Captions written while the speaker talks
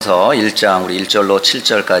1장 우리 1절로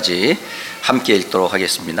 7절까지 함께 읽도록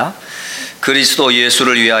하겠습니다. 그리스도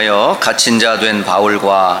예수를 위하여 갇힌 자 된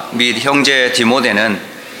바울과 및 형제 디모데는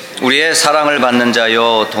우리의 사랑을 받는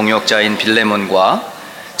자요 동역자인 빌레몬과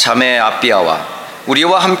자매 아비아와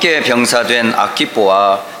우리와 함께 병사된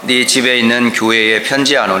아키뽀와 네 집에 있는 교회에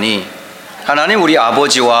편지하노니 하나님 우리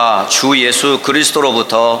아버지와 주 예수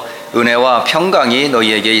그리스도로부터 은혜와 평강이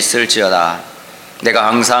너희에게 있을지어다. 내가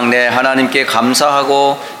항상 내 하나님께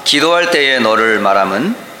감사하고 기도할 때에 너를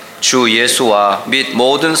말함은 주 예수와 및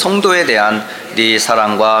모든 성도에 대한 네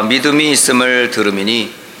사랑과 믿음이 있음을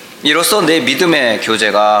들음이니 이로써 내 믿음의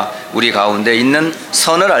교제가 우리 가운데 있는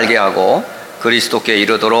선을 알게 하고 그리스도께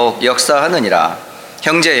이르도록 역사하느니라.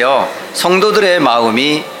 형제여, 성도들의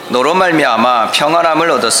마음이 너로 말미암아 평안함을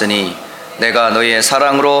얻었으니 내가 너희의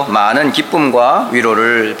사랑으로 많은 기쁨과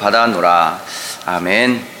위로를 받아노라.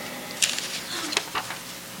 아멘.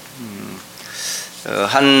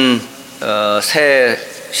 새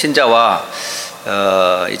신자와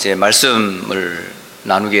이제 말씀을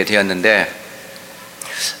나누게 되었는데,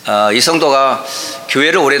 이 성도가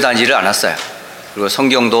교회를 오래 다니지를 않았어요. 그리고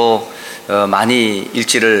성경도 많이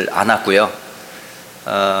읽지를 않았고요.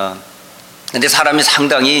 근데 사람이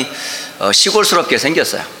상당히 시골스럽게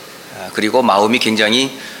생겼어요. 그리고 마음이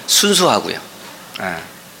굉장히 순수하고요.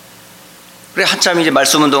 그래 한참 이제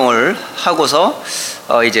말씀 운동을 하고서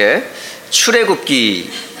이제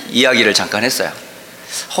출애굽기 이야기를 잠깐 했어요.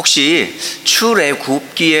 혹시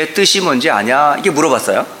출애굽기의 뜻이 뭔지 아냐? 이게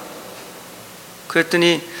물어봤어요.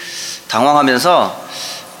 그랬더니 당황하면서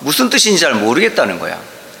무슨 뜻인지 잘 모르겠다는 거야.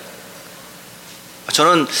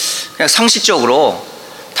 저는 그냥 상식적으로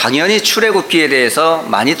당연히 출애굽기에 대해서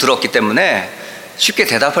많이 들었기 때문에 쉽게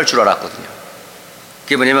대답할 줄 알았거든요.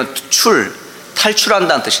 그게 뭐냐면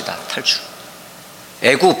탈출한다는 뜻이다. 탈출.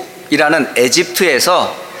 애굽이라는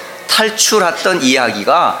에집트에서 탈출했던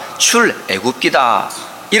이야기가 출애굽기다,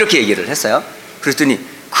 이렇게 얘기를 했어요. 그랬더니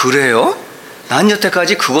그래요? 난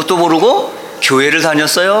여태까지 그것도 모르고 교회를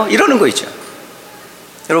다녔어요? 이러는 거 있죠.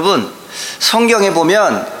 여러분, 성경에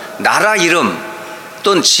보면 나라 이름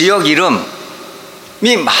또는 지역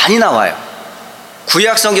이름이 많이 나와요.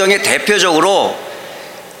 구약 성경에 대표적으로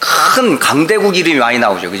큰 강대국 이름이 많이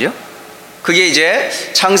나오죠. 그죠? 그게 이제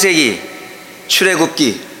창세기,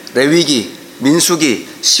 출애굽기, 레위기, 민수기,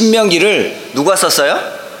 신명기를 누가 썼어요?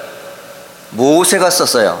 모세가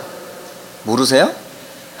썼어요. 모르세요?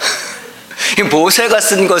 모세가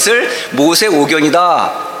쓴 것을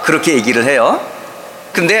모세오경이다, 그렇게 얘기를 해요.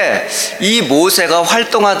 근데 이 모세가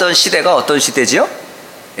활동하던 시대가 어떤 시대지요?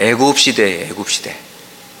 애굽시대예요. 애굽시대.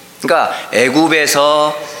 그러니까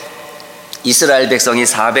애굽에서 이스라엘 백성이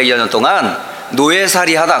 400여 년 동안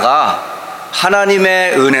노예살이 하다가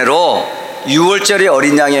하나님의 은혜로 6월절의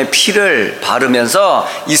어린 양의 피를 바르면서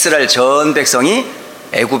이스라엘 전 백성이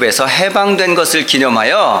애굽에서 해방된 것을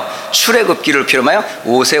기념하여 출애굽기를 필요하여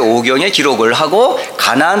모세오경의 기록을 하고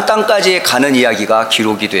가나안 땅까지 가는 이야기가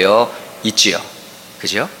기록이 되어 있지요.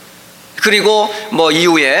 그죠? 그리고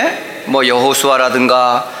이후에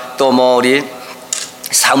여호수아라든가 또 우리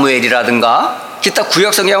사무엘이라든가 기타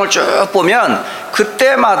구약 성경을 쭉 보면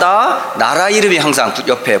그때마다 나라 이름이 항상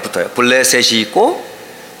옆에 붙어요. 블레셋이 있고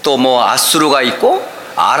또 아수르가 있고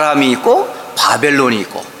아람이 있고 바벨론이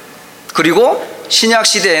있고, 그리고 신약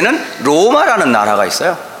시대에는 로마라는 나라가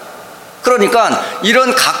있어요. 그러니까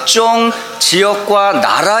이런 각종 지역과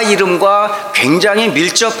나라 이름과 굉장히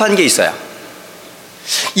밀접한 게 있어요.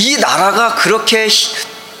 이 나라가 그렇게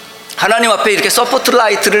하나님 앞에 이렇게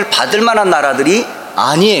서포트라이트를 받을 만한 나라들이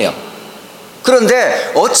아니에요.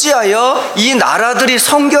 그런데 어찌하여 이 나라들이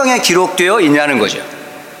성경에 기록되어 있냐는 거죠.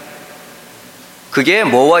 그게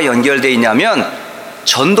뭐와 연결되어 있냐면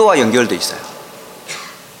전도와 연결되어 있어요.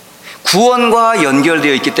 구원과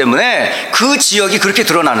연결되어 있기 때문에 그 지역이 그렇게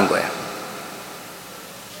드러나는 거예요.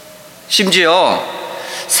 심지어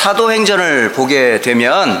사도행전을 보게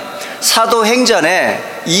되면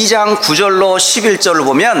사도행전에 2장 9절로 11절을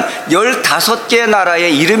보면 15개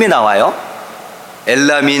나라의 이름이 나와요.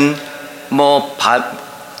 엘라민,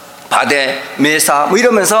 바데, 메사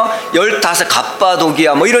이러면서 15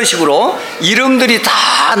 갑바도기아 이런 식으로 이름들이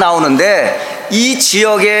다 나오는데 이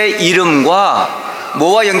지역의 이름과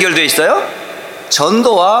뭐와 연결되어 있어요?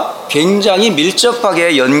 전도와 굉장히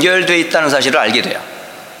밀접하게 연결되어 있다는 사실을 알게 돼요.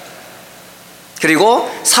 그리고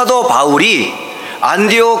사도 바울이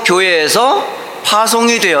안디옥 교회에서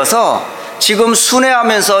파송이 되어서 지금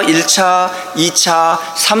순회하면서 1차, 2차,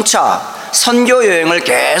 3차 선교 여행을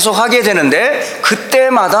계속 하게 되는데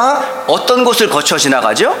그때마다 어떤 곳을 거쳐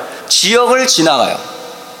지나가죠? 지역을 지나가요.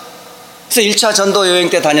 그래서 1차 전도 여행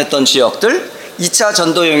때 다녔던 지역들, 2차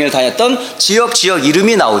전도 여행을 다녔던 지역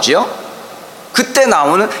이름이 나오죠. 그때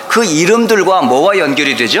나오는 그 이름들과 뭐와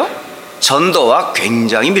연결이 되죠? 전도와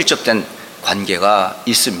굉장히 밀접된 관계가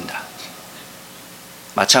있습니다.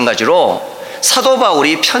 마찬가지로 사도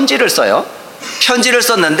바울이 편지를 써요. 편지를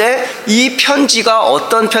썼는데 이 편지가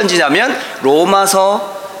어떤 편지냐면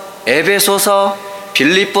로마서, 에베소서,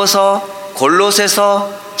 빌립보서,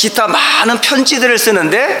 골로새서, 기타 많은 편지들을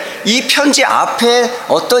쓰는데 이 편지 앞에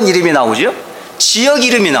어떤 이름이 나오죠? 지역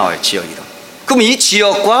이름이 나와요. 지역 이름. 그럼 이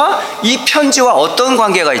지역과 이 편지와 어떤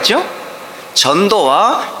관계가 있죠?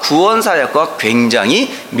 전도와 구원 사역과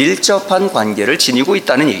굉장히 밀접한 관계를 지니고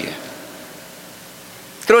있다는 얘기예요.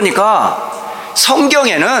 그러니까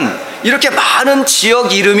성경에는 이렇게 많은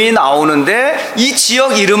지역 이름이 나오는데 이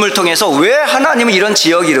지역 이름을 통해서 왜 하나님은 이런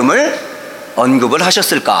지역 이름을 언급을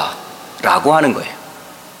하셨을까라고 하는 거예요.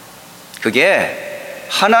 그게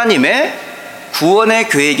하나님의 구원의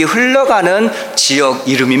계획이 흘러가는 지역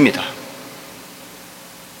이름입니다.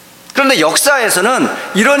 그런데 역사에서는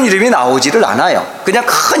이런 이름이 나오지를 않아요. 그냥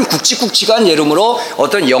큰 굵직굵직한 이름으로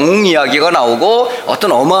어떤 영웅 이야기가 나오고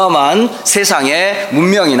어떤 어마어마한 세상의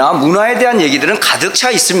문명이나 문화에 대한 얘기들은 가득 차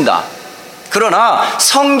있습니다. 그러나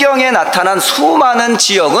성경에 나타난 수많은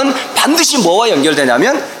지역은 반드시 뭐와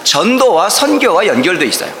연결되냐면 전도와 선교와 연결되어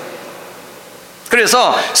있어요.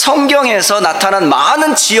 그래서 성경에서 나타난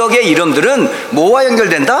많은 지역의 이름들은 뭐와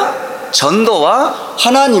연결된다? 전도와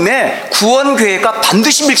하나님의 구원 계획과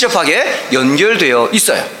반드시 밀접하게 연결되어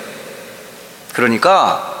있어요.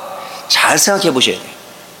 그러니까 잘 생각해 보셔야 돼요.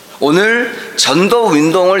 오늘 전도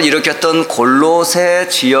운동을 일으켰던 골로새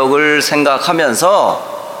지역을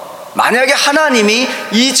생각하면서 만약에 하나님이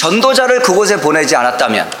이 전도자를 그곳에 보내지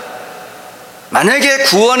않았다면, 만약에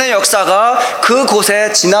구원의 역사가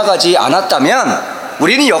그곳에 지나가지 않았다면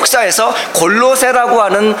우리는 역사에서 골로새라고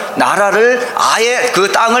하는 나라를, 아예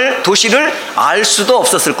그 땅을, 도시를 알 수도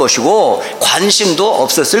없었을 것이고 관심도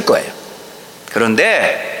없었을 거예요.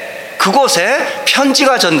 그런데 그곳에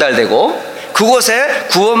편지가 전달되고 그곳에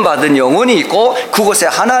구원받은 영혼이 있고 그곳에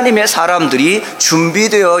하나님의 사람들이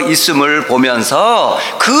준비되어 있음을 보면서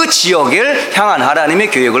그 지역을 향한 하나님의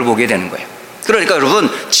계획을 보게 되는 거예요. 그러니까 여러분,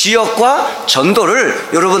 지역과 전도를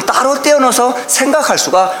여러분 따로 떼어넣어서 생각할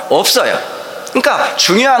수가 없어요. 그러니까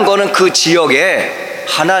중요한 거는 그 지역에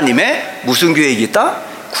하나님의 무슨 계획이 있다?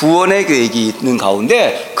 구원의 계획이 있는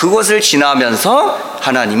가운데 그것을 지나면서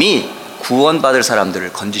하나님이 구원받을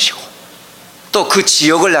사람들을 건지시고 또 그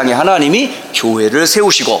지역을 향해 하나님이 교회를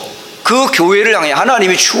세우시고 그 교회를 향해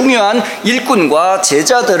하나님이 중요한 일꾼과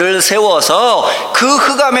제자들을 세워서 그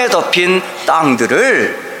흑암에 덮인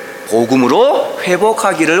땅들을 복음으로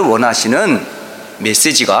회복하기를 원하시는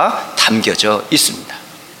메시지가 담겨져 있습니다.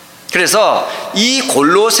 그래서 이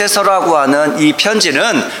골로새서라고 하는 이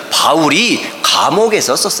편지는 바울이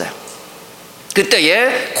감옥에서 썼어요.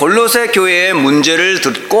 그때에 골로새 교회의 문제를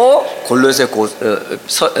듣고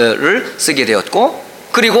골로새서를 쓰게 되었고,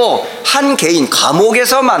 그리고 한 개인,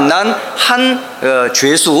 감옥에서 만난 한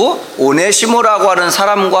죄수 오네시모라고 하는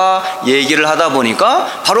사람과 얘기를 하다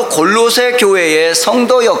보니까 바로 골로새 교회의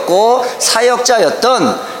성도였고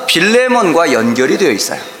사역자였던 빌레몬과 연결이 되어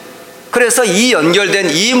있어요. 그래서 이 연결된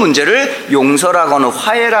이 문제를 용서라고 하는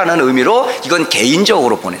화해라는 의미로 이건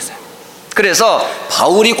개인적으로 보냈어요. 그래서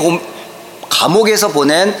바울이 감옥에서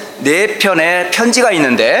보낸 4편의 편지가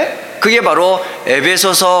있는데 그게 바로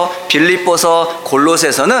에베소서, 빌립보서,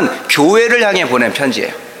 골로새서는 교회를 향해 보낸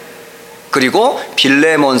편지예요. 그리고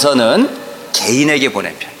빌레몬서는 개인에게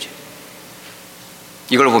보낸 편지예요.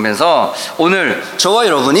 이걸 보면서 오늘 저와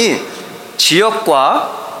여러분이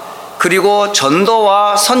지역과 그리고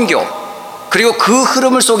전도와 선교, 그리고 그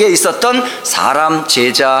흐름 속에 있었던 사람,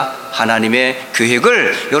 제자, 하나님의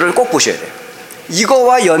계획을 여러분 꼭 보셔야 돼요.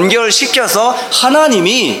 이거와 연결시켜서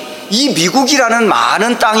하나님이 이 미국이라는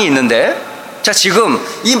많은 땅이 있는데, 자, 지금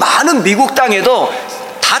이 많은 미국 땅에도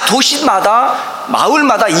다 도시마다,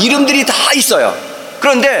 마을마다 이름들이 다 있어요.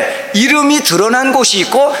 그런데 이름이 드러난 곳이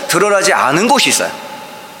있고 드러나지 않은 곳이 있어요.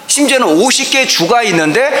 심지어는 50개 주가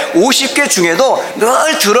있는데 50개 중에도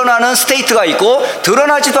늘 드러나는 스테이트가 있고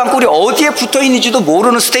드러나지도 않고 우리 어디에 붙어 있는지도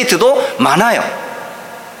모르는 스테이트도 많아요.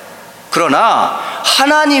 그러나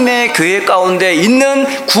하나님의 계획 가운데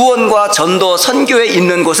있는 구원과 전도, 선교에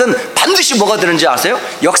있는 곳은 반드시 뭐가 되는지 아세요?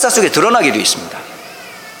 역사 속에 드러나게 되어 있습니다.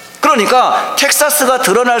 그러니까 텍사스가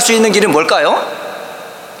드러날 수 있는 길이 뭘까요?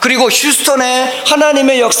 그리고 휴스턴에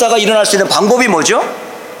하나님의 역사가 일어날 수 있는 방법이 뭐죠?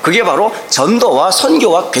 그게 바로 전도와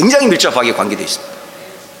선교와 굉장히 밀접하게 관계되어 있습니다.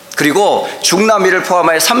 그리고 중남미를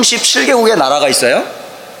포함하여 37개국의 나라가 있어요.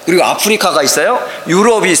 그리고 아프리카가 있어요.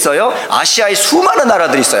 유럽이 있어요. 아시아의 수많은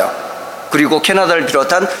나라들이 있어요. 그리고 캐나다를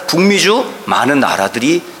비롯한 북미주 많은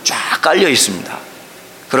나라들이 쫙 깔려 있습니다.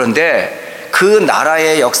 그런데 그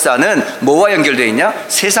나라의 역사는 뭐와 연결되어 있냐?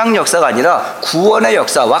 세상 역사가 아니라 구원의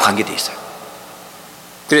역사와 관계되어 있어요.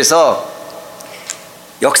 그래서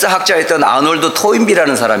역사학자였던 아놀드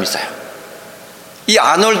토인비라는 사람이 있어요. 이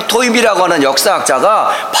아놀드 토인비라고 하는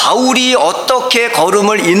역사학자가 바울이 어떻게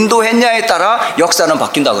걸음을 인도했냐에 따라 역사는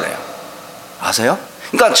바뀐다 그래요. 아세요?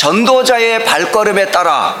 그러니까 전도자의 발걸음에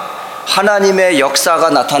따라 하나님의 역사가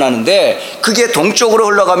나타나는데, 그게 동쪽으로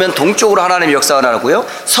흘러가면 동쪽으로 하나님의 역사가 나고요,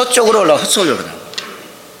 서쪽으로 흘러가면 서쪽으로 나요.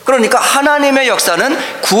 그러니까 하나님의 역사는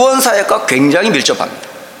구원사역과 굉장히 밀접합니다.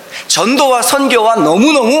 전도와 선교와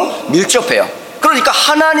너무너무 밀접해요. 그러니까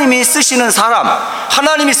하나님이 쓰시는 사람,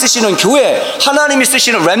 하나님이 쓰시는 교회, 하나님이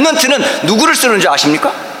쓰시는 렘넌트는 누구를 쓰는지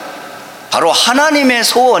아십니까? 바로 하나님의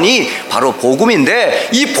소원이 바로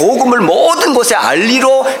복음인데, 이 복음을 모든 곳에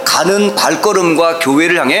알리러 가는 발걸음과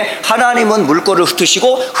교회를 향해 하나님은 물꼬를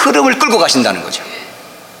흩으시고 흐름을 끌고 가신다는 거죠.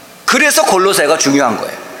 그래서 골로새가 중요한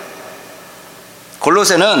거예요.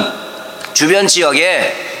 골로새는 주변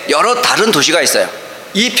지역에 여러 다른 도시가 있어요.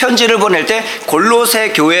 이 편지를 보낼 때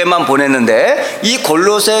골로새 교회만 보냈는데, 이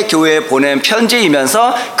골로새 교회에 보낸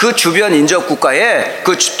편지이면서 그 주변 인접 국가의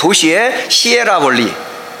그 도시의 히에라볼리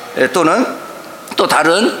또는 또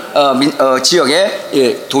다른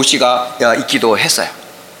지역의 도시가 있기도 했어요.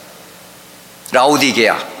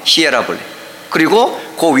 라오디게아, 히에라볼리, 그리고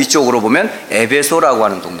그 위쪽으로 보면 에베소라고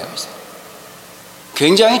하는 동네가 있어요.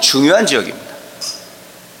 굉장히 중요한 지역입니다.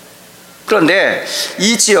 그런데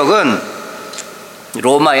이 지역은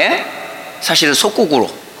로마의 사실은 속국으로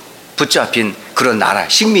붙잡힌 그런 나라,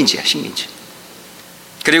 식민지야, 식민지.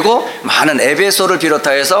 그리고 많은 에베소를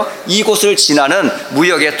비롯하여서 이곳을 지나는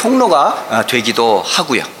무역의 통로가 되기도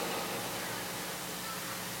하고요.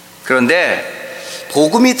 그런데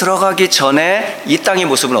복음이 들어가기 전에 이 땅의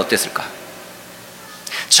모습은 어땠을까?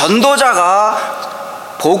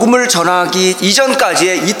 전도자가 복음을 전하기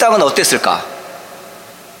이전까지의 이 땅은 어땠을까?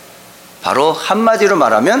 바로 한마디로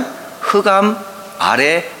말하면 흑암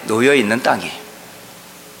아래 놓여있는 땅이에요.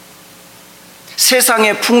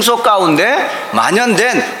 세상의 풍속 가운데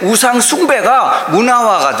만연된 우상 숭배가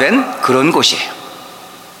문화화가 된 그런 곳이에요.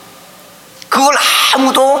 그걸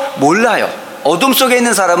아무도 몰라요. 어둠 속에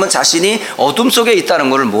있는 사람은 자신이 어둠 속에 있다는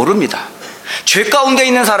것을 모릅니다. 죄 가운데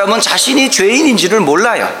있는 사람은 자신이 죄인인지를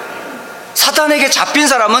몰라요. 사탄에게 잡힌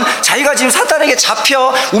사람은 자기가 지금 사탄에게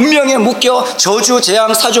잡혀 운명에 묶여 저주,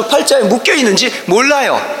 재앙, 사주, 팔자에 묶여 있는지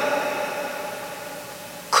몰라요.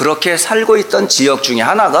 그렇게 살고 있던 지역 중에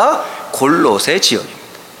하나가 골로새 지역입니다.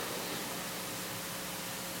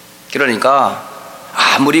 그러니까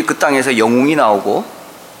아무리 그 땅에서 영웅이 나오고,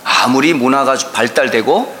 아무리 문화가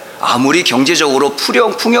발달되고, 아무리 경제적으로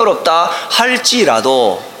풍요롭다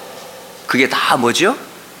할지라도 그게 다 뭐죠?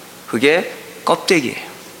 그게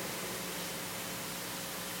껍데기예요.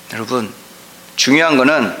 여러분, 중요한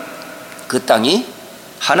거는 그 땅이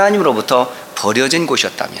하나님으로부터 버려진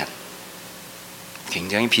곳이었다면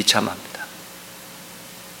굉장히 비참합니다.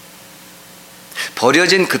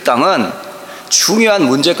 버려진 그 땅은 중요한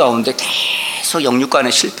문제 가운데 계속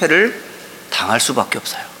영육간의 실패를 당할 수밖에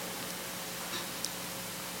없어요.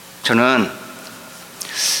 저는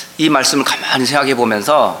이 말씀을 가만히 생각해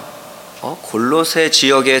보면서 골로새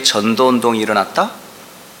지역에 전도운동이 일어났다?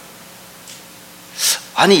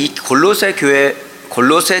 아니, 이 골로새 교회,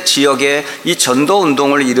 골로새 지역에 이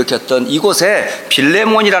전도운동을 일으켰던 이곳에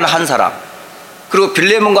빌레몬이라는 한 사람, 그리고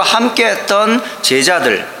빌레몬과 함께했던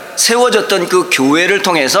제자들, 세워졌던 그 교회를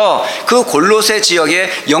통해서 그 골로새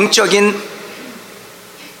지역에 영적인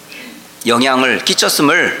영향을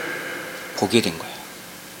끼쳤음을 보게 된 거예요.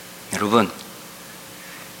 여러분,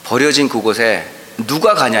 버려진 그곳에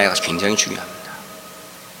누가 가냐가 굉장히 중요합니다.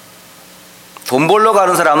 돈 벌러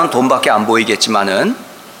가는 사람은 돈밖에 안 보이겠지만은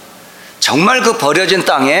정말 그 버려진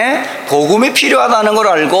땅에 복음이 필요하다는 걸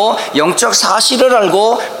알고 영적 사실을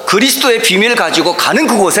알고 그리스도의 비밀을 가지고 가는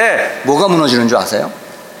그곳에 뭐가 무너지는 줄 아세요?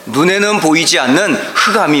 눈에는 보이지 않는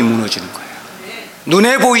흑암이 무너지는 거예요.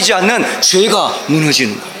 눈에 보이지 않는 죄가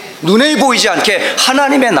무너지는 거예요. 눈에 보이지 않게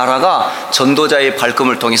하나님의 나라가 전도자의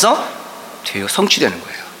발걸음을 통해서 되어 성취되는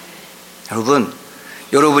거예요. 여러분,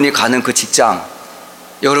 여러분이 가는 그 직장,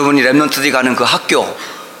 여러분이 렘넌트들이 가는 그 학교,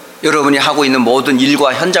 여러분이 하고 있는 모든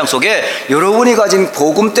일과 현장 속에 여러분이 가진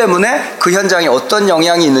복음 때문에 그 현장에 어떤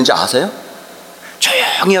영향이 있는지 아세요?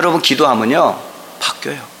 조용히 여러분 기도하면요,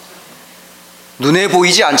 바뀌어요. 눈에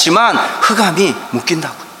보이지 않지만 흑암이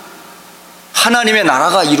묶인다고요. 하나님의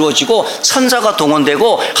나라가 이루어지고 천사가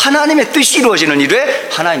동원되고 하나님의 뜻이 이루어지는 일에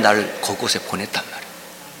하나님 나를 그곳에 보냈단 말이에요.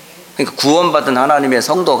 그러니까 구원받은 하나님의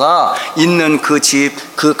성도가 있는 그 집,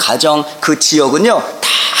 그 가정, 그 지역은요, 다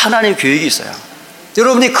하나님의 계획이 있어요.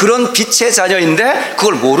 여러분이 그런 빛의 자녀인데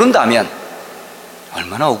그걸 모른다면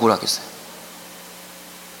얼마나 억울하겠어요.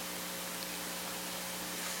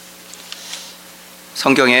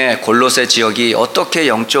 성경에 골로새 지역이 어떻게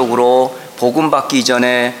영적으로 복음 받기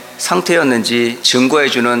이전의 상태였는지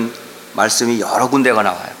증거해주는 말씀이 여러 군데가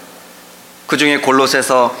나와요. 그 중에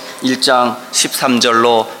골로새서 1장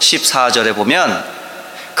 13절로 14절에 보면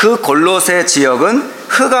그 골로새 지역은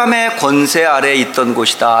흑암의 권세 아래에 있던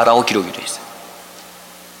곳이다 라고 기록이 되어 있어요.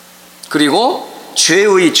 그리고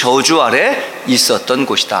죄의 저주 아래 있었던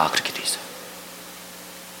곳이다 그렇게 되어 있어요.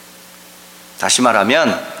 다시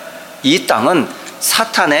말하면 이 땅은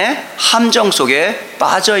사탄의 함정 속에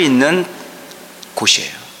빠져 있는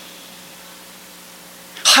곳이에요.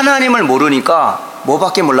 하나님을 모르니까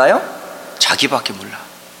뭐밖에 몰라요? 자기밖에 몰라.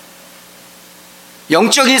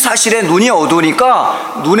 영적인 사실에 눈이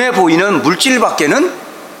어두우니까 눈에 보이는 물질밖에는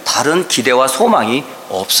다른 기대와 소망이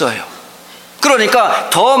없어요.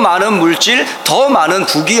 그러니까 더 많은 물질, 더 많은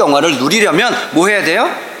부귀 영화를 누리려면 뭐 해야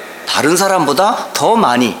돼요? 다른 사람보다 더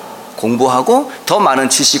많이 공부하고 더 많은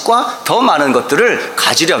지식과 더 많은 것들을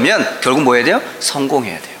가지려면 결국 뭐 해야 돼요?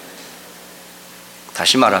 성공해야 돼요.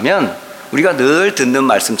 다시 말하면 우리가 늘 듣는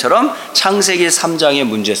말씀처럼 창세기 3장의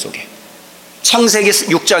문제 속에 창세기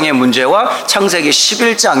 6장의 문제와 창세기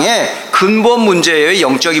 11장의 근본 문제의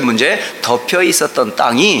영적인 문제에 덮여 있었던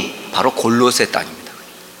땅이 바로 골로새 땅입니다.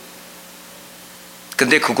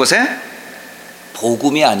 근데 그곳에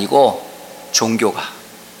복음이 아니고 종교가,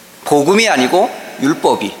 복음이 아니고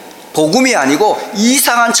율법이, 복음이 아니고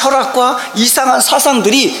이상한 철학과 이상한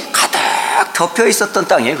사상들이 가득 덮여 있었던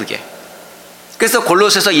땅이에요, 그게. 그래서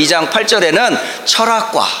골로새서 2장 8절에는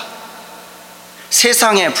철학과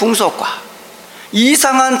세상의 풍속과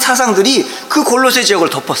이상한 사상들이 그 골로새 지역을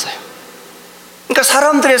덮었어요. 그러니까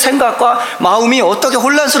사람들의 생각과 마음이 어떻게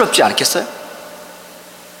혼란스럽지 않겠어요?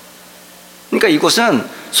 그러니까 이곳은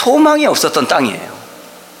소망이 없었던 땅이에요.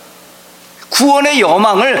 구원의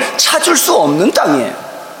여망을 찾을 수 없는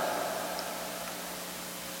땅이에요.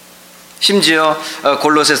 심지어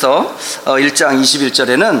골로새서 1장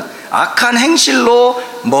 21절에는 악한 행실로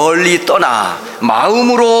멀리 떠나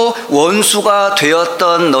마음으로 원수가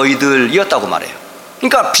되었던 너희들이었다고 말해요.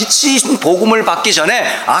 그러니까 빛이 복음을 받기 전에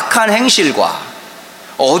악한 행실과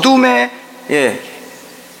어둠의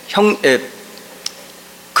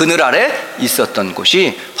그늘 아래 있었던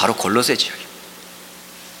곳이 바로 골로새 지역이에요.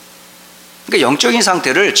 그러니까 영적인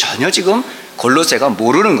상태를 전혀 지금 골로새가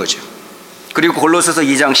모르는 거죠. 그리고 골로새서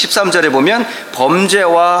 2장 13절에 보면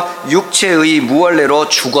범죄와 육체의 무할례로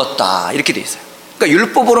죽었다 이렇게 돼 있어요. 그러니까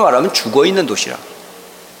율법으로 말하면 죽어있는 도시라고.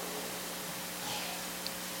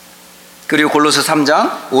 그리고 골로새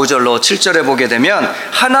 3장 5절로 7절에 보게 되면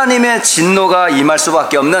하나님의 진노가 임할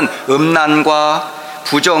수밖에 없는 음란과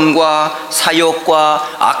부정과 사욕과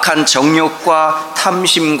악한 정욕과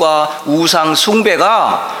탐심과 우상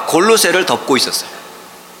숭배가 골로새를 덮고 있었어요.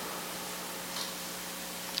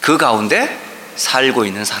 그 가운데 살고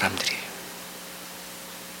있는 사람들이에요.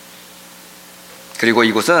 그리고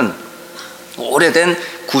이곳은 오래된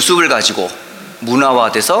구습을 가지고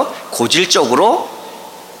문화화돼서 고질적으로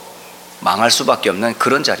망할 수밖에 없는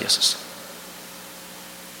그런 자리였었어요.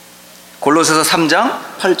 골로새서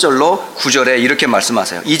 3장 8절로 9절에 이렇게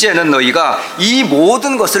말씀하세요. 이제는 너희가 이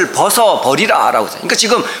모든 것을 벗어버리라 라고 해요. 그러니까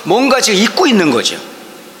지금 뭔가 지금 입고 있는 거죠.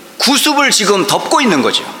 구습을 지금 덮고 있는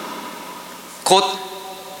거죠. 곧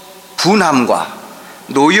분함과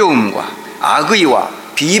노여움과 악의와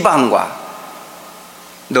비방과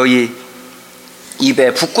너희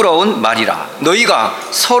입에 부끄러운 말이라. 너희가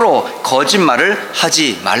서로 거짓말을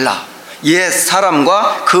하지 말라. 옛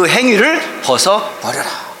사람과 그 행위를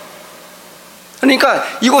벗어버려라. 그러니까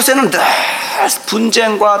이곳에는 늘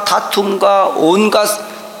분쟁과 다툼과 온갖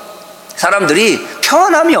사람들이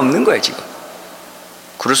평안함이 없는 거예요 지금.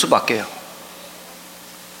 그럴 수밖에요.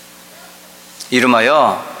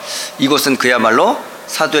 이름하여 이곳은 그야말로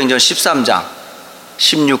사도행전 13장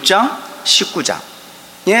 16장 19장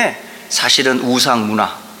사실은 우상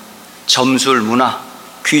문화, 점술 문화,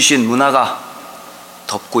 귀신 문화가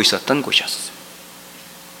덮고 있었던 곳이었어요.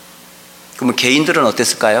 그러면 개인들은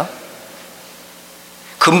어땠을까요?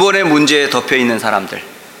 근본의 문제에 덮여있는 사람들,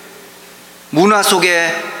 문화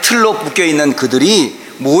속에 틀로 묶여있는 그들이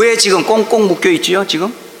뭐에 지금 꽁꽁 묶여있지요?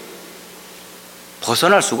 지금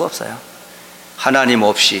벗어날 수가 없어요. 하나님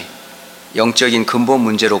없이 영적인 근본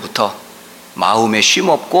문제로부터 마음에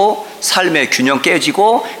쉼없고 삶의 균형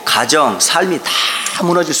깨지고 가정, 삶이 다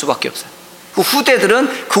무너질 수밖에 없어요. 그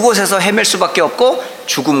후대들은 그곳에서 헤맬 수밖에 없고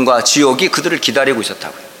죽음과 지옥이 그들을 기다리고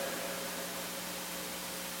있었다고요.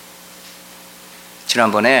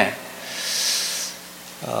 지난번에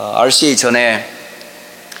RCA 전에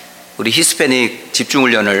우리 히스패닉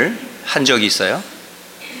집중훈련을 한 적이 있어요.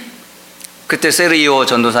 그때 세르이오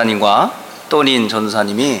전도사님과 또닌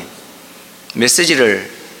전도사님이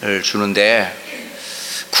메시지를 주는데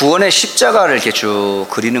구원의 십자가를 이렇게 쭉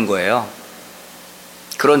그리는 거예요.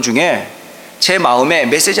 그런 중에 제 마음에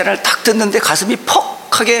메시지 하나를 딱 듣는데 가슴이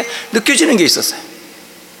퍽하게 느껴지는 게 있었어요.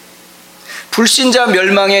 불신자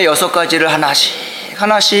멸망의 6가지를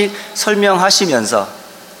하나씩 설명하시면서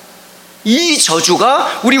이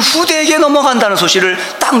저주가 우리 후대에게 넘어간다는 소식을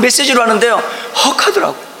딱 메시지로 하는데요,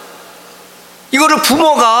 헉하더라고요. 이거를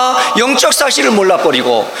부모가 영적 사실을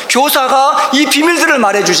몰라버리고 교사가 이 비밀들을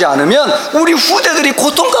말해주지 않으면 우리 후대들이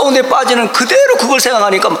고통 가운데 빠지는, 그대로 그걸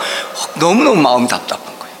생각하니까 너무너무 마음이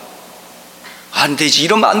답답한 거예요. 안 되지,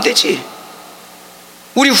 이러면 안 되지.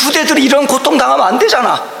 우리 후대들이 이런 고통 당하면 안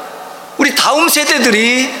되잖아. 우리 다음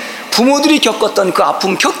세대들이 부모들이 겪었던 그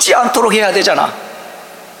아픔 겪지 않도록 해야 되잖아.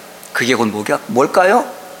 그게 곧 뭘까요?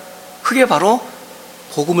 그게 바로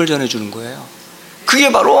복음을 전해주는 거예요. 그게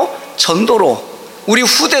바로 전도로 우리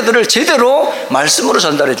후대들을 제대로 말씀으로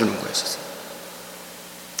전달해 주는 거였어요.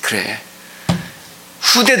 그래,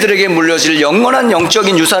 후대들에게 물려질 영원한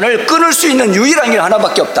영적인 유산을 끊을 수 있는 유일한 길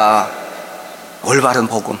하나밖에 없다. 올바른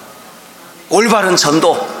복음, 올바른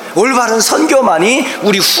전도, 올바른 선교만이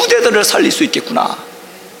우리 후대들을 살릴 수 있겠구나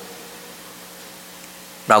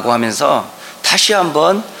라고 하면서 다시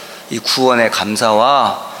한번 이 구원의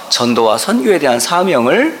감사와 전도와 선교에 대한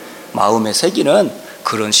사명을 마음에 새기는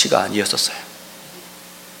그런 시간이었었어요.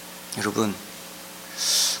 여러분,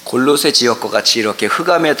 골로새 지역과 같이 이렇게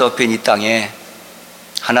흑암에 덮인 이 땅에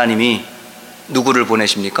하나님이 누구를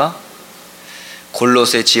보내십니까?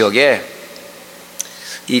 골로새 지역에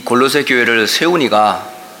이 골로새 교회를 세우니가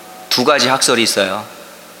 2가지 학설이 있어요.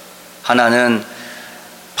 하나는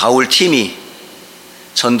바울 팀이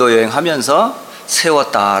전도 여행하면서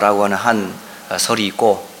세웠다라고 하는 한 설이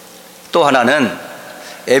있고, 또 하나는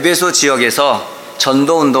에베소 지역에서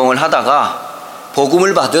전도 운동을 하다가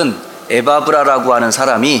복음을 받은 에바브라라고 하는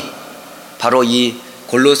사람이 바로 이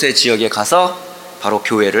골로새 지역에 가서 바로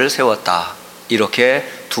교회를 세웠다, 이렇게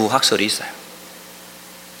 2 학설이 있어요.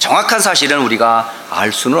 정확한 사실은 우리가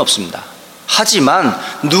알 수는 없습니다. 하지만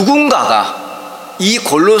누군가가 이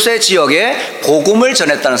골로새 지역에 복음을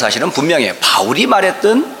전했다는 사실은 분명해요. 바울이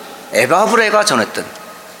말했든 에바브라가 전했든.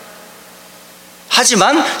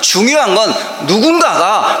 하지만 중요한 건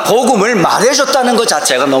누군가가 복음을 말해줬다는 것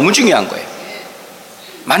자체가 너무 중요한 거예요.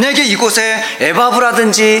 만약에 이곳에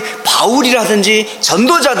에바브라든지 바울이라든지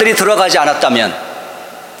전도자들이 들어가지 않았다면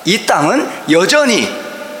이 땅은 여전히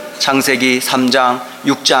창세기 3장,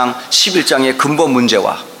 6장, 11장의 근본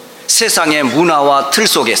문제와 세상의 문화와 틀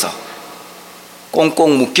속에서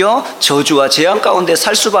꽁꽁 묶여 저주와 재앙 가운데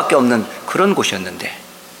살 수밖에 없는 그런 곳이었는데,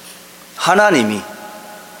 하나님이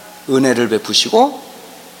은혜를 베푸시고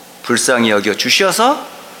불쌍히 여겨 주셔서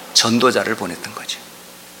전도자를 보냈던 거죠.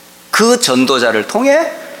 그 전도자를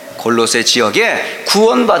통해 골로새 지역에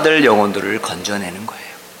구원받을 영혼들을 건져내는 거예요.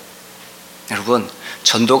 여러분,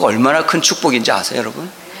 전도가 얼마나 큰 축복인지 아세요,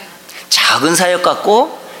 여러분? 작은 사역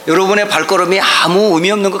같고 여러분의 발걸음이 아무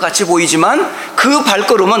의미 없는 것 같이 보이지만 그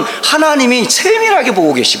발걸음은 하나님이 세밀하게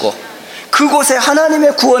보고 계시고 그곳에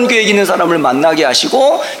하나님의 구원 계획 있는 사람을 만나게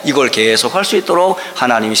하시고 이걸 계속 할 수 있도록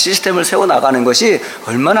하나님이 시스템을 세워나가는 것이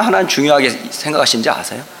얼마나 하나님 중요하게 생각하시는지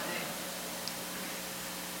아세요?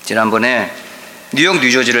 지난번에 뉴욕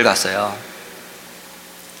뉴저지를 갔어요.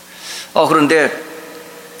 그런데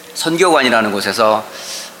선교관이라는 곳에서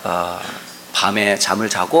밤에 잠을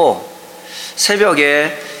자고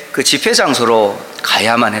새벽에 그 집회 장소로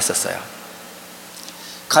가야만 했었어요.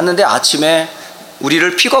 갔는데 아침에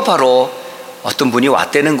우리를 픽업하러 어떤 분이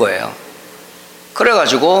왔다는 거예요.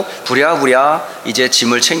 그래가지고 부랴부랴 이제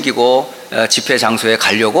짐을 챙기고 집회 장소에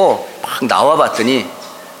가려고 막 나와 봤더니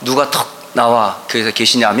누가 턱 나와 교회에서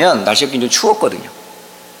계시냐면, 날씨가 굉장히 추웠거든요.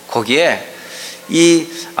 거기에 이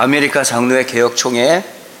아메리카 장로회 개혁총회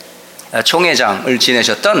총회장을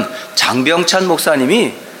지내셨던 장병찬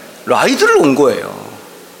목사님이 라이드를 온 거예요.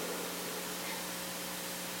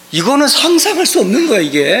 이거는 상상할 수 없는 거예요,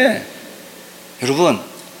 이게. 여러분,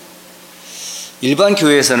 일반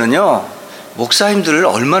교회에서는요, 목사님들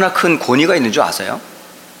얼마나 큰 권위가 있는 줄 아세요?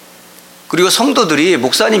 그리고 성도들이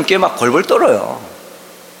목사님께 막 벌벌 떨어요.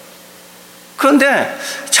 그런데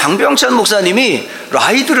장병찬 목사님이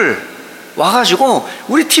라이드를 와가지고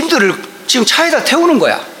우리 팀들을 지금 차에다 태우는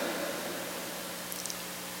거야.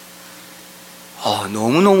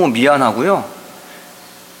 너무너무 미안하고요.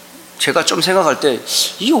 제가 좀 생각할 때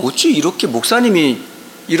이게 어찌 이렇게 목사님이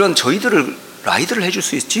이런 저희들을 라이드를 해줄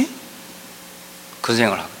수 있지? 그런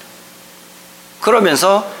생각을 합니다.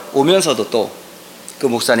 그러면서 오면서도 또 그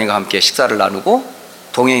목사님과 함께 식사를 나누고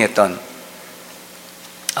동행했던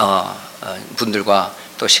분들과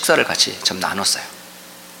또 식사를 같이 좀 나눴어요.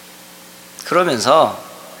 그러면서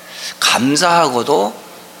감사하고도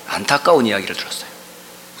안타까운 이야기를 들었어요.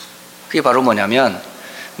 그게 바로 뭐냐면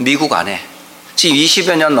미국 안에 지금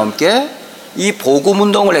 20여 년 넘게 이 복음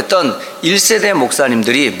운동을 했던 1세대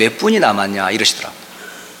목사님들이 몇 분이 남았냐 이러시더라고요.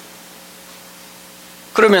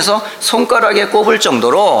 그러면서 손가락에 꼽을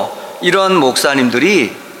정도로 이런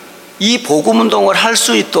목사님들이 이 복음 운동을 할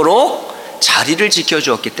수 있도록 자리를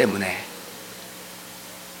지켜주었기 때문에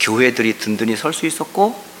교회들이 든든히 설 수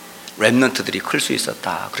있었고 렘넌트들이 클 수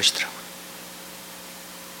있었다 그러시더라고요.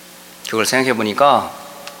 그걸 생각해 보니까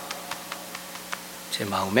제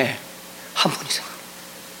마음에 한 분이 생각나요.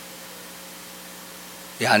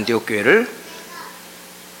 이 안디옥 교회를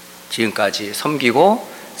지금까지 섬기고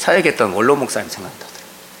사역했던 원로 목사님 생각나더라고요.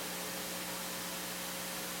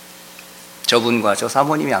 저분과 저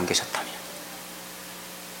사모님이 안 계셨다면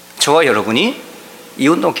저와 여러분이 이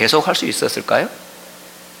운동 계속 할 수 있었을까요?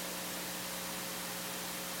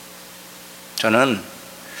 저는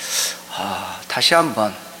다시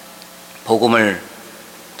한번 복음을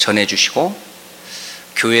전해주시고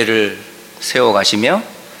교회를 세워가시며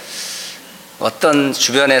어떤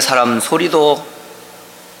주변의 사람 소리도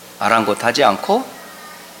아랑곳하지 않고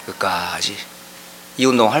끝까지 이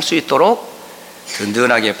운동을 할 수 있도록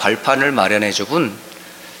든든하게 발판을 마련해 주분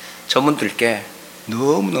저분들께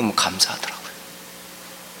너무너무 감사하더라고요.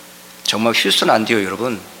 정말 휴스턴 안디옥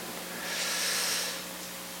여러분,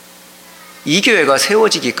 이 교회가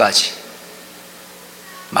세워지기까지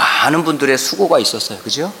많은 분들의 수고가 있었어요.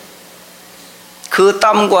 그죠? 그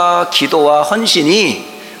땀과 기도와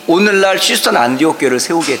헌신이 오늘날 휴스턴 안디옥 교회를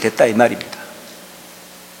세우게 됐다 이 말입니다.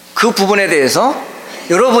 그 부분에 대해서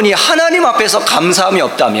여러분이 하나님 앞에서 감사함이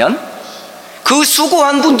없다면, 그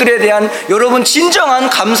수고한 분들에 대한 여러분 진정한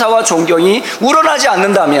감사와 존경이 우러나지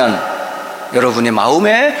않는다면, 여러분의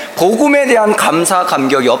마음에 복음에 대한 감사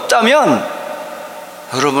감격이 없다면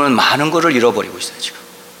여러분은 많은 것을 잃어버리고 있어요. 지금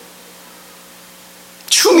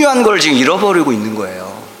중요한 걸 지금 잃어버리고 있는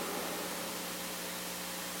거예요.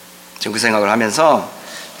 지금 그 생각을 하면서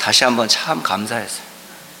다시 한번 참 감사했어요.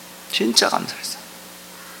 진짜 감사했어요.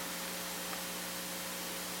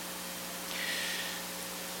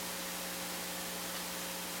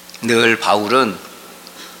 늘 바울은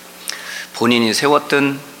본인이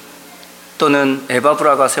세웠든 또는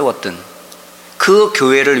에바브라가 세웠든 그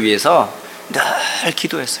교회를 위해서 늘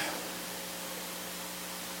기도했어요.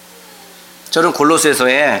 저는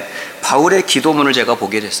골로새서에 바울의 기도문을 제가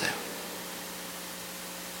보게 됐어요.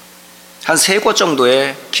 한 3곳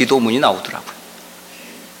정도의 기도문이 나오더라고요.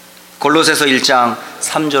 골로새서 1장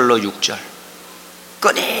 3절로 6절,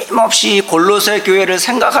 끊임없이 골로새 교회를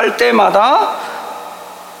생각할 때마다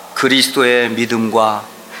그리스도의 믿음과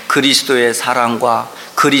그리스도의 사랑과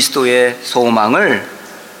그리스도의 소망을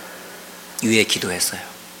위해 기도했어요.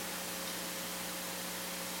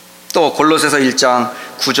 또 골로새서 1장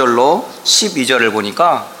 9절로 12절을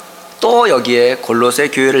보니까 또 여기에 골로새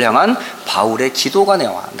교회를 향한 바울의 기도가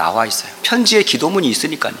나와 있어요. 편지에 기도문이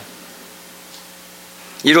있으니까요.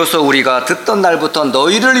 이로써 우리가 듣던 날부터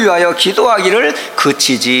너희를 위하여 기도하기를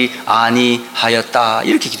그치지 아니하였다,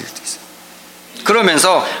 이렇게 기도했어요.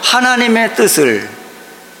 그러면서 하나님의 뜻을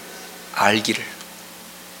알기를,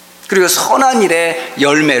 그리고 선한 일의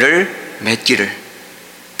열매를 맺기를,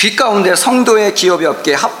 빛 가운데 성도의 기업이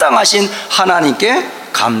없게 합당하신 하나님께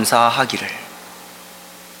감사하기를,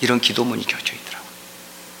 이런 기도문이 겹쳐 있더라고요.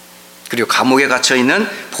 그리고 감옥에 갇혀 있는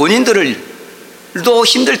본인들도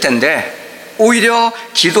힘들 텐데 오히려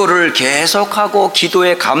기도를 계속하고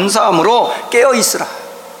기도에 감사함으로 깨어 있으라.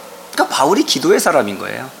 그러니까 바울이 기도의 사람인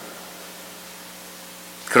거예요.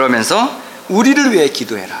 그러면서 우리를 위해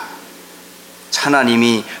기도해라.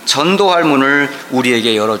 하나님이 전도할 문을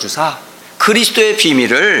우리에게 열어주사 그리스도의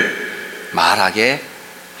비밀을 말하게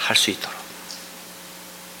할 수 있도록.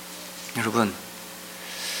 여러분,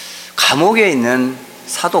 감옥에 있는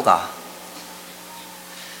사도가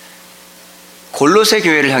골로새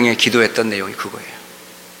교회를 향해 기도했던 내용이 그거예요.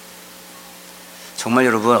 정말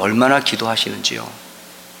여러분 얼마나 기도하시는지요?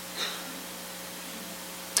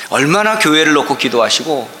 얼마나 교회를 놓고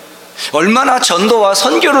기도하시고 얼마나 전도와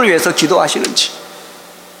선교를 위해서 기도하시는지.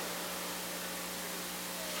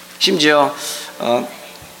 심지어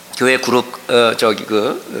교회 그룹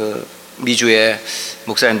미주의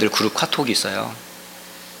목사님들 그룹 카톡이 있어요.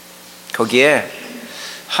 거기에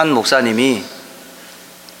한 목사님이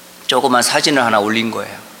조그만 사진을 하나 올린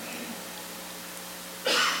거예요.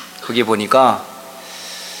 거기 보니까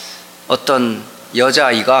어떤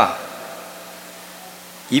여자아이가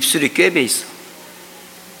입술이 꿰매 있어.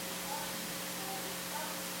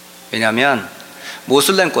 왜냐하면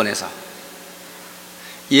모슬렘권에서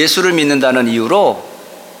예수를 믿는다는 이유로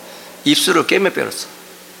입술을 꿰매 빼었어.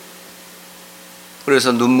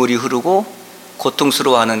 그래서 눈물이 흐르고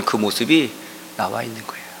고통스러워하는 그 모습이 나와 있는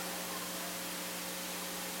거예요.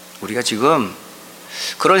 우리가 지금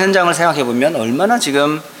그런 현장을 생각해 보면 얼마나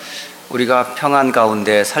지금 우리가 평안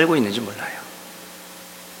가운데 살고 있는지 몰라요.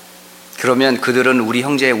 그러면 그들은 우리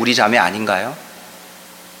형제, 우리 자매 아닌가요?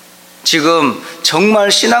 지금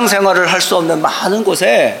정말 신앙생활을 할 수 없는 많은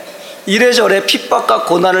곳에 이래저래 핍박과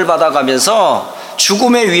고난을 받아가면서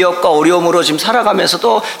죽음의 위협과 어려움으로 지금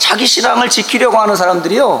살아가면서도 자기 신앙을 지키려고 하는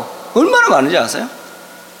사람들이요, 얼마나 많은지 아세요?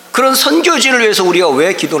 그런 선교지를 위해서 우리가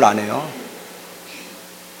왜 기도를 안 해요?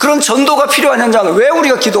 그런 전도가 필요한 현장을 왜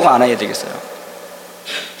우리가 기도가 안 해야 되겠어요?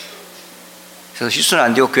 그래서 휴스턴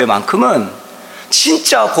안디옥 교회만큼은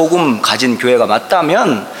진짜 복음 가진 교회가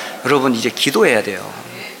맞다면 여러분 이제 기도해야 돼요.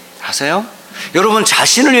 아세요? 여러분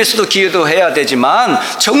자신을 위해서도 기도해야 되지만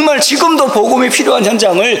정말 지금도 복음이 필요한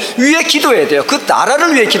현장을 위해 기도해야 돼요. 그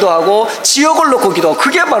나라를 위해 기도하고 지역을 놓고 기도하고,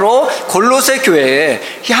 그게 바로 골로새 교회에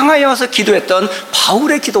향하여서 기도했던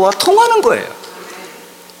바울의 기도와 통하는 거예요.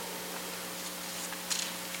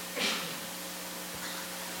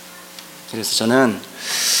 그래서 저는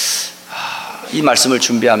이 말씀을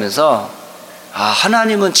준비하면서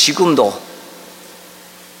하나님은 지금도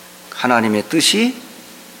하나님의 뜻이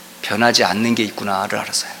변하지 않는 게 있구나를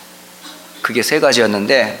알았어요. 그게 세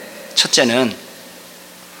가지였는데, 첫째는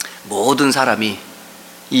모든 사람이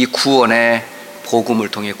이 구원의 복음을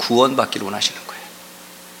통해 구원받기를 원하시는 거예요.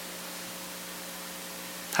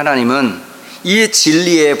 하나님은 이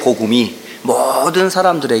진리의 복음이 모든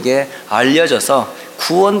사람들에게 알려져서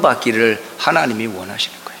구원받기를 하나님이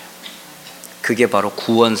원하시는 거예요. 그게 바로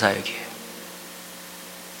구원사역이에요.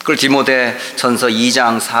 그걸 디모데 전서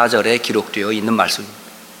 2장 4절에 기록되어 있는 말씀입니다.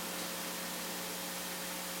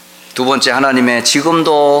 두 번째, 하나님의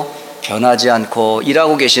지금도 변하지 않고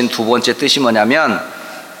일하고 계신 두 번째 뜻이 뭐냐면,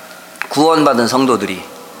 구원받은 성도들이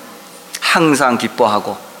항상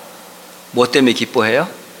기뻐하고, 뭐 때문에 기뻐해요?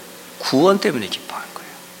 구원 때문에 기뻐하는 거예요.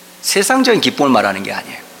 세상적인 기쁨을 말하는 게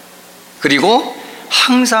아니에요. 그리고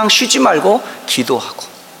항상 쉬지 말고 기도하고,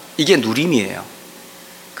 이게 누림이에요.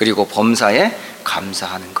 그리고 범사에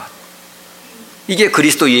감사하는 것, 이게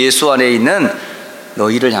그리스도 예수 안에 있는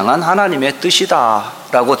너희를 향한 하나님의 뜻이다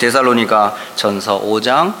라고 데살로니가 전서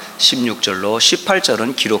 5장 16절로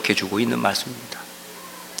 18절은 기록해주고 있는 말씀입니다.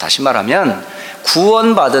 다시 말하면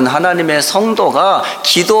구원받은 하나님의 성도가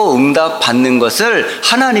기도 응답 받는 것을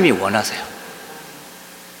하나님이 원하세요.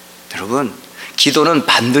 여러분, 기도는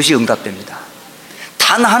반드시 응답됩니다.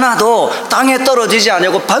 단 하나도 땅에 떨어지지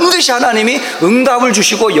않고 반드시 하나님이 응답을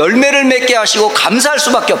주시고 열매를 맺게 하시고 감사할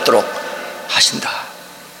수밖에 없도록 하신다.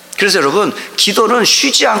 그래서 여러분, 기도는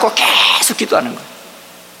쉬지 않고 계속 기도하는 거예요.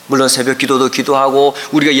 물론 새벽 기도도 기도하고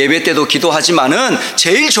우리가 예배 때도 기도하지만은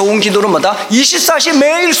제일 좋은 기도는 뭐다? 24시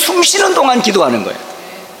매일 숨 쉬는 동안 기도하는 거예요.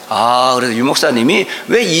 그래서 유 목사님이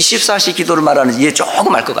왜 24시 기도를 말하는지 이해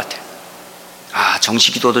조금 알 것 같아요.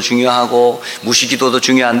 정시 기도도 중요하고 무시 기도도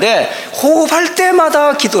중요한데 호흡할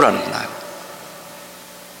때마다 기도를 하는구나.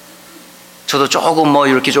 저도 조금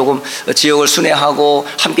이렇게 조금 지역을 순회하고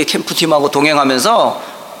함께 캠프팀하고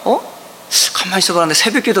동행하면서 가만히 있어봤는데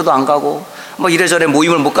새벽 기도도 안 가고 이래저래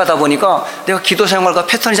모임을 못 가다 보니까 내가 기도 생활과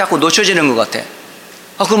패턴이 자꾸 놓쳐지는 것 같아.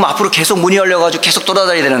 그럼 앞으로 계속 문이 열려가지고 계속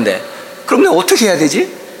돌아다녀야 되는데, 그럼 내가 어떻게 해야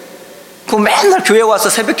되지? 그럼 맨날 교회 와서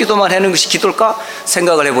새벽 기도만 하는 것이 기도일까?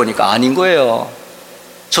 생각을 해보니까 아닌 거예요.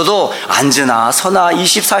 저도 앉으나 서나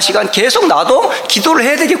 24시간 계속 나도 기도를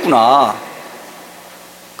해야 되겠구나.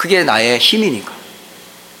 그게 나의 힘이니까.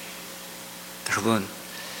 여러분,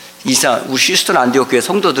 우리 휴스턴 안디옥 교회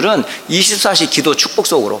성도들은 24시 기도 축복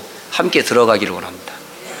속으로 함께 들어가기를 원합니다.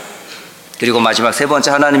 그리고 마지막 세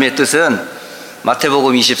번째, 하나님의 뜻은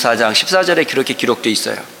마태복음 24장 14절에 그렇게 기록되어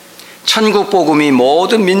있어요. 천국 복음이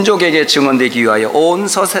모든 민족에게 증언되기 위하여 온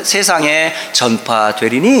세상에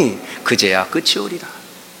전파되리니 그제야 끝이 오리라.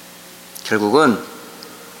 결국은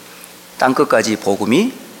땅끝까지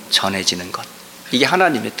복음이 전해지는 것, 이게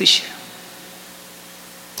하나님의 뜻이에요.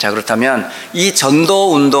 자, 그렇다면 이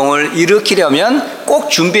전도 운동을 일으키려면 꼭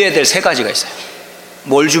준비해야 될 세 가지가 있어요.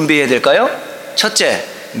 뭘 준비해야 될까요? 첫째,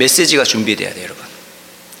 메시지가 준비돼야 돼요.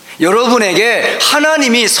 여러분에게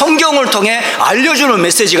하나님이 성경을 통해 알려주는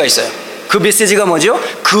메시지가 있어요. 그 메시지가 뭐죠?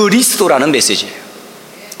 그리스도라는 메시지예요.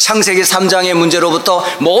 창세기 3장의 문제로부터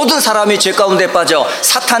모든 사람이 죄 가운데 빠져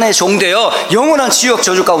사탄의 종되어 영원한 지옥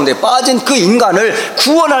저주 가운데 빠진 그 인간을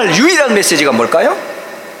구원할 유일한 메시지가 뭘까요?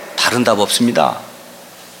 다른 답 없습니다.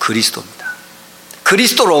 그리스도입니다.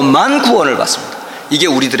 그리스도로만 구원을 받습니다. 이게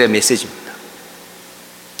우리들의 메시지입니다.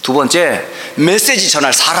 두 번째, 메시지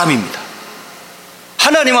전할 사람입니다.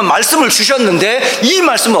 하나님은 말씀을 주셨는데 이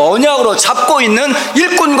말씀을 언약으로 잡고 있는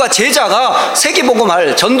일꾼과 제자가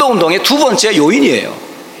세계복음할 전도운동의 두 번째 요인이에요.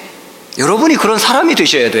 여러분이 그런 사람이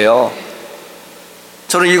되셔야 돼요.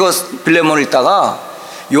 저는 이거 빌레몬을 읽다가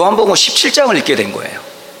요한복음 17장을 읽게 된 거예요.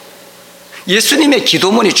 예수님의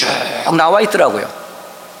기도문이 쭉 나와 있더라고요.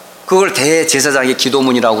 그걸 대제사장의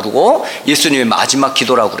기도문이라고 그러고 예수님의 마지막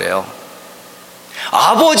기도라고 그래요.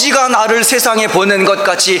 아버지가 나를 세상에 보낸 것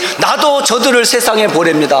같이 나도 저들을 세상에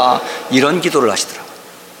보냅니다. 이런 기도를 하시더라고요.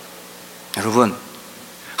 여러분,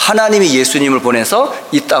 하나님이 예수님을 보내서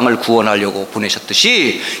이 땅을 구원하려고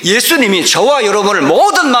보내셨듯이 예수님이 저와 여러분을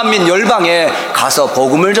모든 만민 열방에 가서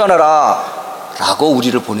복음을 전하라 라고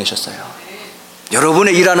우리를 보내셨어요.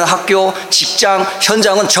 여러분의 일하는 학교, 직장,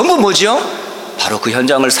 현장은 전부 뭐지요? 바로 그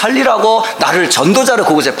현장을 살리라고 나를 전도자로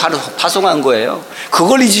그곳에 파송한 거예요.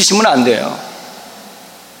 그걸 잊으시면 안 돼요.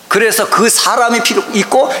 그래서 그 사람이 필요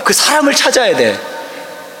있고 그 사람을 찾아야 돼.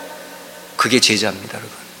 그게 제자입니다,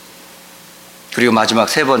 여러분. 그리고 마지막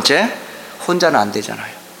세 번째, 혼자는 안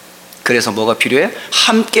되잖아요. 그래서 뭐가 필요해?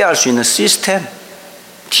 함께 할 수 있는 시스템,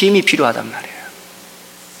 팀이 필요하단 말이에요.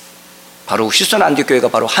 바로 휴스턴 안디교회가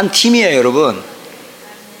바로 한 팀이에요, 여러분.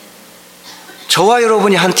 저와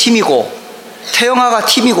여러분이 한 팀이고, 태영아가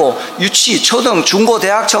팀이고, 유치, 초등, 중고,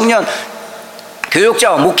 대학, 청년,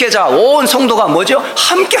 교육자, 목회자, 온 성도가 뭐죠?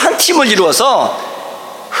 함께 한 팀을 이루어서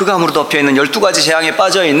흑암으로 덮여있는 12가지 재앙에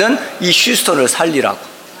빠져있는 이 휴스턴을 살리라고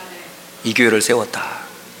이 교회를 세웠다.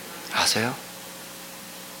 아세요?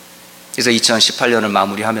 그래서 2018년을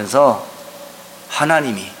마무리하면서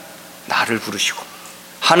하나님이 나를 부르시고,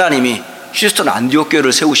 하나님이 휴스턴 안디옥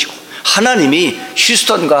교회를 세우시고, 하나님이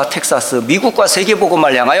휴스턴과 텍사스, 미국과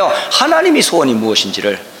세계복음을 향하여 하나님이 소원이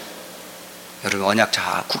무엇인지를 여러분 언약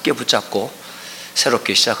잘 굳게 붙잡고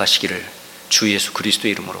새롭게 시작하시기를 주 예수 그리스도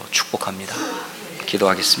이름으로 축복합니다.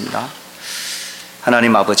 기도하겠습니다.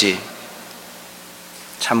 하나님 아버지,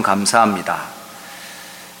 참 감사합니다.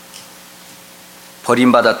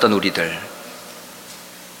 버림받았던 우리들,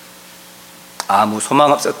 아무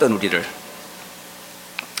소망 없었던 우리를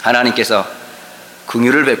하나님께서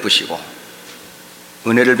긍휼을 베푸시고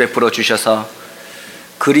은혜를 베풀어 주셔서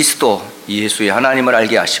그리스도 예수의 하나님을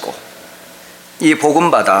알게 하시고 이 복음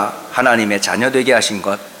받아 하나님의 자녀 되게 하신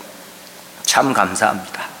것 참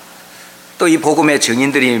감사합니다. 또 이 복음의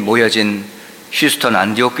증인들이 모여진 휴스턴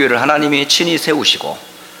안디옥 교회를 하나님이 친히 세우시고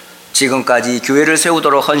지금까지 교회를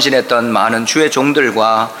세우도록 헌신했던 많은 주의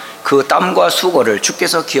종들과 그 땀과 수고를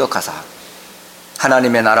주께서 기억하사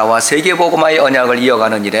하나님의 나라와 세계복음화의 언약을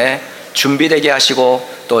이어가는 일에 준비되게 하시고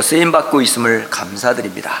또 쓰임받고 있음을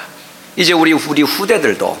감사드립니다. 이제 우리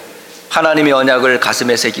후대들도 하나님의 언약을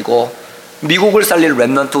가슴에 새기고 미국을 살릴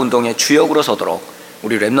렘넌트 운동의 주역으로 서도록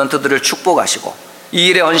우리 렘넌트들을 축복하시고 이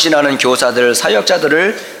일에 헌신하는 교사들,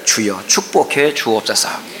 사역자들을 주여 축복해 주옵소서.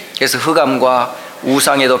 그래서 흑암과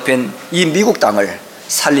우상에 덮인 이 미국 땅을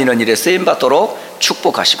살리는 일에 쓰임받도록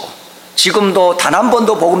축복하시고 지금도 단 한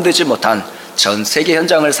번도 복음되지 못한 전 세계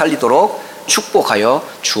현장을 살리도록 축복하여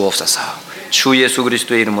주옵소서. 주 예수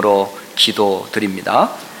그리스도의 이름으로 기도드립니다.